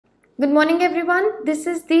Good morning everyone. This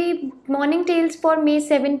is the morning tales for May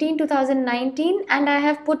 17, 2019 and I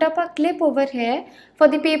have put up a clip over here for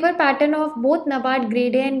the paper pattern of both Nabard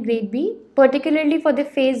Grade A and Grade B, particularly for the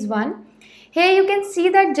phase 1. Here you can see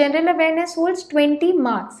that general awareness holds 20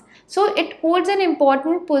 marks. So it holds an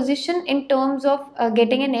important position in terms of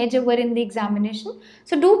getting an edge over in the examination.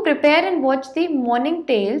 So do prepare and watch the morning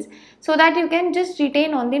tales so that you can just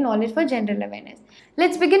retain on the knowledge for general awareness.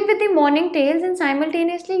 Let's begin with the morning tales and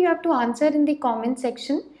simultaneously you have to answer in the comment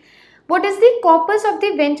section. What is the corpus of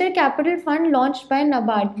the venture capital fund launched by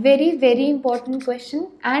Nabard? Very important question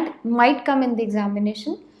and might come in the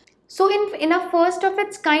examination. So in a first of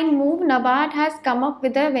its kind move, Nabard has come up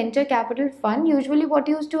with a venture capital fund. Usually what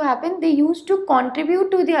used to happen, they used to contribute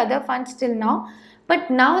to the other funds till now. But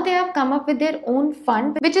now they have come up with their own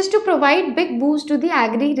fund, which is to provide big boost to the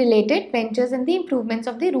agri-related ventures and the improvements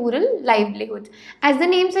of the rural livelihoods. As the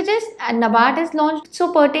name suggests, Nabard has launched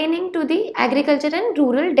so pertaining to the agriculture and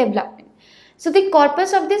rural development. So the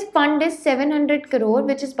corpus of this fund is 700 crore,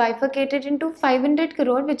 which is bifurcated into 500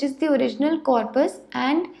 crore, which is the original corpus,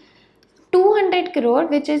 and 200 crore,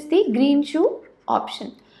 which is the green shoe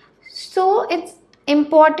option. So it's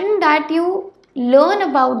important that you learn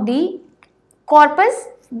about the corpus,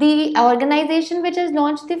 the organization which has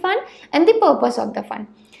launched the fund, and the purpose of the fund.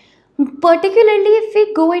 Particularly if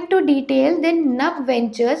we go into detail, then Nab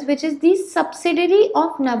Ventures, which is the subsidiary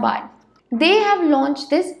of Nabard, they have launched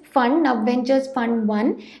this fund, Nab Ventures Fund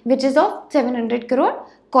 1, which is of 700 crore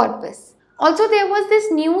corpus. Also, there was this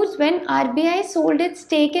news when RBI sold its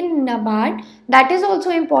stake in Nabard. That is also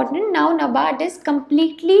important. Now Nabard is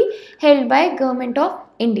completely held by Government of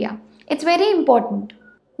India. It's very important.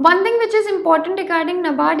 One thing which is important regarding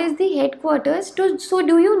Nabard is the headquarters. So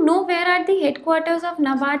do you know where are the headquarters of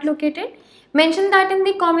Nabard located? Mention that in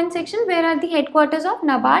the comment section. Where are the headquarters of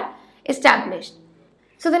Nabard established?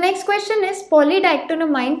 So the next question is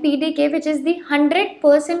polydictylamine PDK, which is the 100%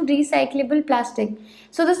 recyclable plastic.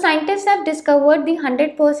 So the scientists have discovered the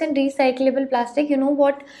 100% recyclable plastic. You know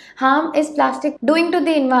what harm is plastic doing to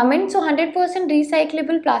the environment. So 100%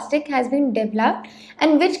 recyclable plastic has been developed.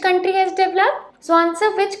 And which country has developed? So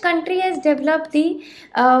answer, which country has developed the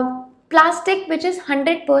plastic which is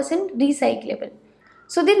 100% recyclable?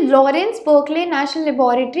 So the Lawrence Berkeley National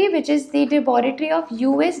Laboratory, which is the laboratory of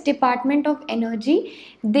US Department of Energy,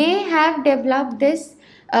 they have developed this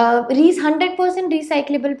 100%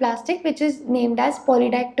 recyclable plastic, which is named as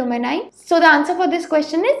polydictylamine. So the answer for this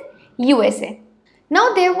question is USA.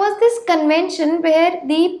 Now there was this convention where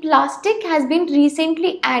the plastic has been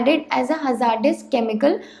recently added as a hazardous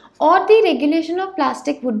chemical, or the regulation of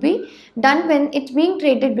plastic would be done when it's being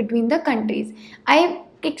traded between the countries. I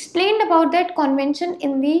explained about that convention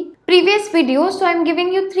in the previous video, so I am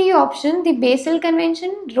giving you three options: the Basel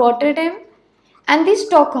Convention, Rotterdam, and the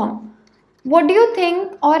Stockholm. What do you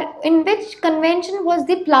think, or in which convention was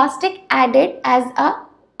the plastic added as a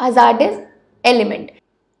hazardous element?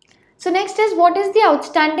 So next is, what is the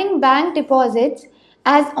outstanding bank deposits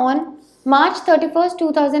as on March 31st,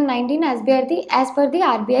 2019 as per the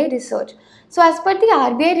RBI research? So as per the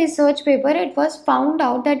RBI research paper, it was found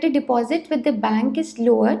out that the deposit with the bank is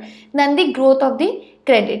lower than the growth of the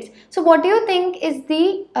credits. So what do you think is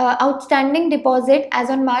the outstanding deposit as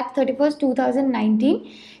on March 31st, 2019?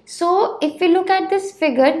 So if we look at this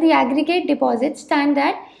figure, the aggregate deposits stand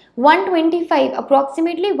at 125,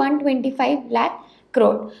 approximately 125 lakh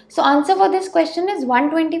crore. So answer for this question is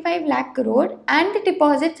 125 lakh crore, and the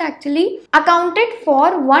deposits actually accounted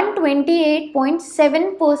for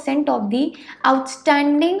 128.7% of the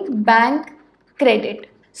outstanding bank credit.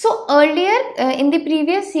 So earlier in the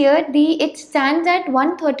previous year, it stands at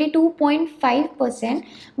 132.5%,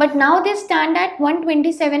 but now they stand at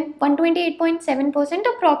 128.7%.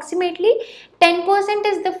 Approximately 10%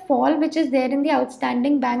 is the fall which is there in the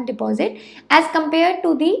outstanding bank deposit as compared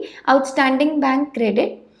to the outstanding bank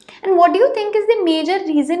credit. And what do you think is the major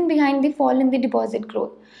reason behind the fall in the deposit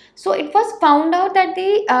growth? So it was found out that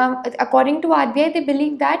according to RBI, they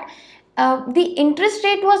believe that the interest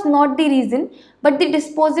rate was not the reason, but the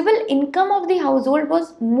disposable income of the household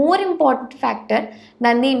was more important factor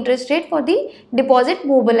than the interest rate for the deposit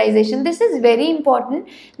mobilization. This is very important,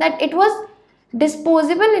 that it was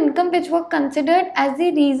disposable income which were considered as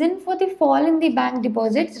the reason for the fall in the bank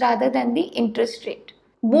deposits rather than the interest rate,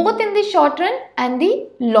 both in the short run and the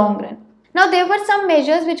long run. Now there were some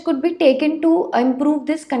measures which could be taken to improve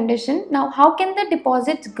this condition. Now how can the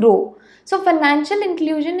deposits grow? So financial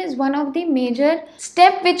inclusion is one of the major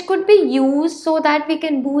steps which could be used so that we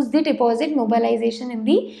can boost the deposit mobilization in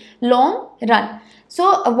the long run. So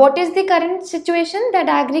what is the current situation? That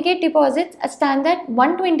aggregate deposits stand at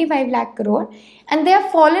 125 lakh crore and they have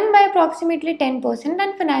fallen by approximately 10%,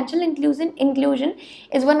 and financial inclusion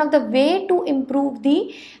is one of the way to improve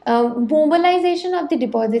the mobilization of the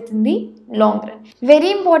deposits in the long run.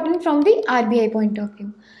 Very important from the RBI point of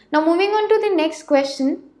view. Now moving on to the next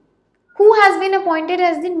question. Who has been appointed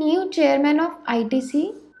as the new chairman of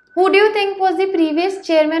ITC? Who do you think was the previous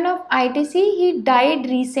chairman of ITC? He died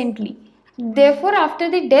recently. Therefore, after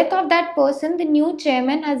the death of that person, the new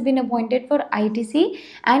chairman has been appointed for ITC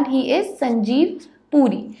and he is Sanjeev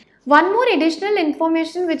Puri. One more additional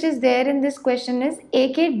information which is there in this question is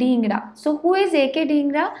A.K. Dhingra. So, who is A.K.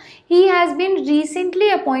 Dhingra? He has been recently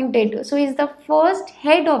appointed. So, he is the first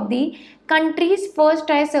head of the country's first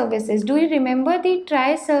tri-services. Do you remember the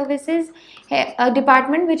tri-services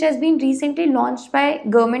department which has been recently launched by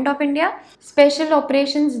Government of India? Special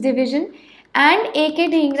Operations Division. And A.K.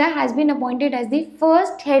 Dhingra has been appointed as the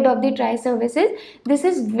first head of the tri-services. This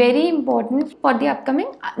is very important for the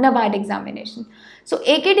upcoming Nabard examination. So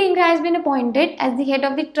A.K. Dhingra has been appointed as the head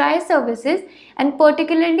of the tri-services and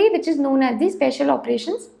particularly which is known as the Special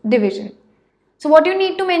Operations Division. So what you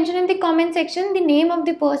need to mention in the comment section, the name of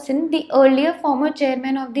the person, the earlier former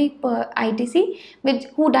chairman of the ITC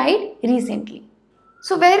who died recently.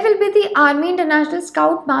 So where will be the Army International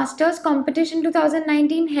Scout Masters Competition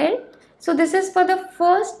 2019 held? So this is for the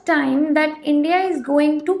first time that India is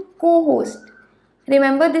going to co-host.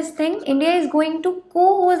 Remember this thing, India is going to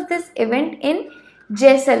co-host this event in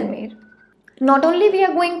Jaisalmer. Not only we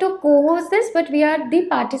are going to co-host this, but we are the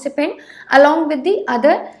participant along with the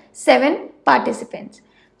other 7 participants.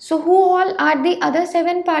 So who all are the other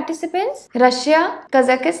 7 participants? Russia,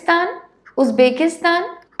 Kazakhstan,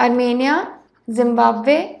 Uzbekistan, Armenia,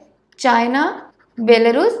 Zimbabwe, China,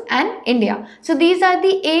 Belarus and India. So these are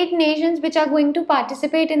the 8 nations which are going to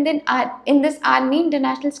participate in this Army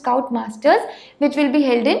International Scout Masters, which will be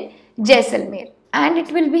held in Jaisalmer and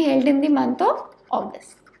it will be held in the month of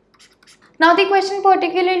August. Now the question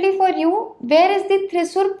particularly for you, where is the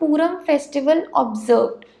Thrissur Puram festival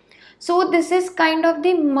observed? So this is kind of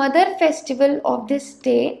the mother festival of this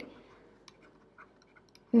state.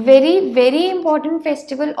 Very important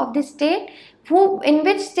festival of the state. In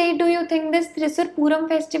which state do you think this Thrissur Puram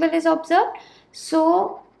festival is observed?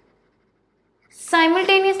 So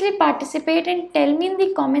simultaneously participate and tell me in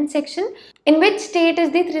the comment section in which state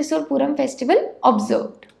is the Thrissur Puram festival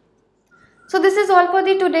observed. So this is all for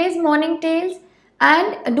the today's morning tales,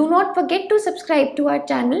 and do not forget to subscribe to our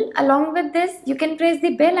channel. Along with this, you can press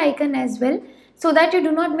the bell icon as well so that you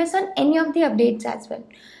do not miss on any of the updates as well.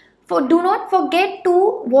 Do not forget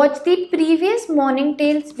to watch the previous morning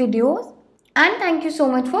tales videos, and thank you so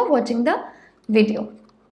much for watching the video.